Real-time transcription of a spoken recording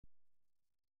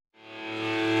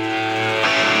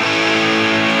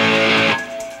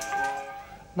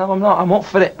No, I'm not. I'm up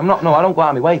for it. I'm not. No, I don't go out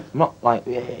of my way. I'm not like,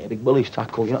 yeah, big bullies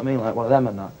tackle. You know what I mean? Like one of them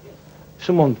and that. If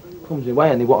someone comes your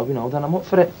way and they want, you know, then I'm up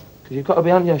for it. Because you've got to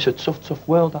be on you. It's a tough, tough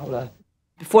world out there.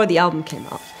 Before the album came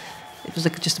out, it was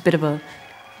like just a bit of a.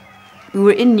 We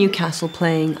were in Newcastle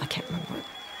playing. I can't remember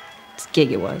what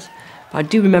gig it was, but I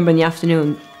do remember in the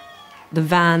afternoon, the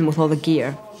van with all the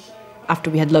gear,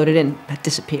 after we had loaded in, had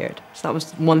disappeared. So that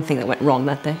was one thing that went wrong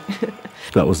that day.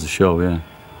 That was the show, yeah,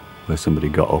 where somebody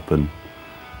got up and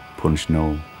punched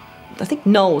Noel. I think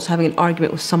Noel was having an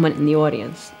argument with someone in the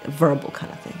audience, a verbal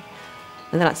kind of thing.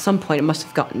 And then at some point it must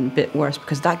have gotten a bit worse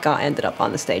because that guy ended up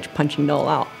on the stage punching Noel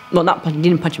out. No, not punching, he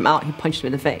didn't punch him out, he punched him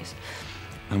in the face.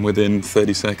 And within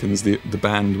 30 seconds, the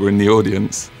band were in the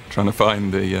audience trying to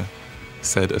find the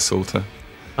said assaulter.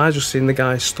 I just seen the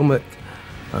guy's stomach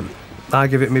and I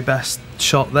give it my best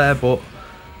shot there, but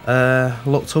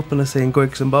looked up and I seen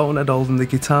Griggs and Bonehead holding the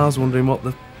guitars, wondering what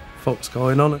the fuck's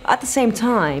going on. At the same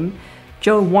time,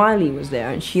 Jo Wiley was there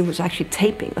and she was actually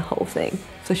taping the whole thing.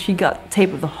 So she got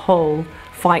tape of the whole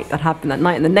fight that happened that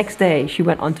night, and the next day she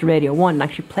went onto Radio 1 and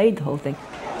actually played the whole thing.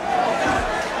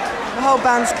 The whole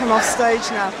band's come off stage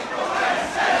now.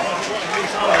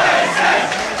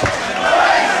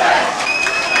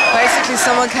 Basically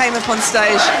someone came up on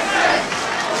stage,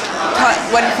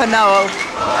 went for Noel.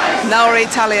 Noel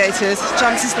retaliated,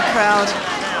 jumped into the crowd.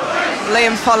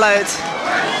 Liam followed,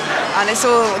 and it's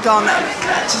all gone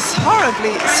just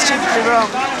horribly, stupidly wrong.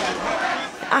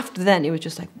 After then, it was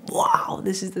just like, wow,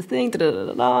 this is the thing, da da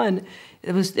da da, and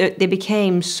they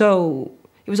became so.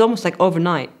 It was almost like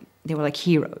overnight. They were like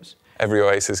heroes. Every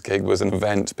Oasis gig was an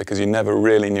event because you never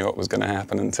really knew what was going to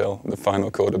happen until the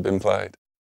final chord had been played.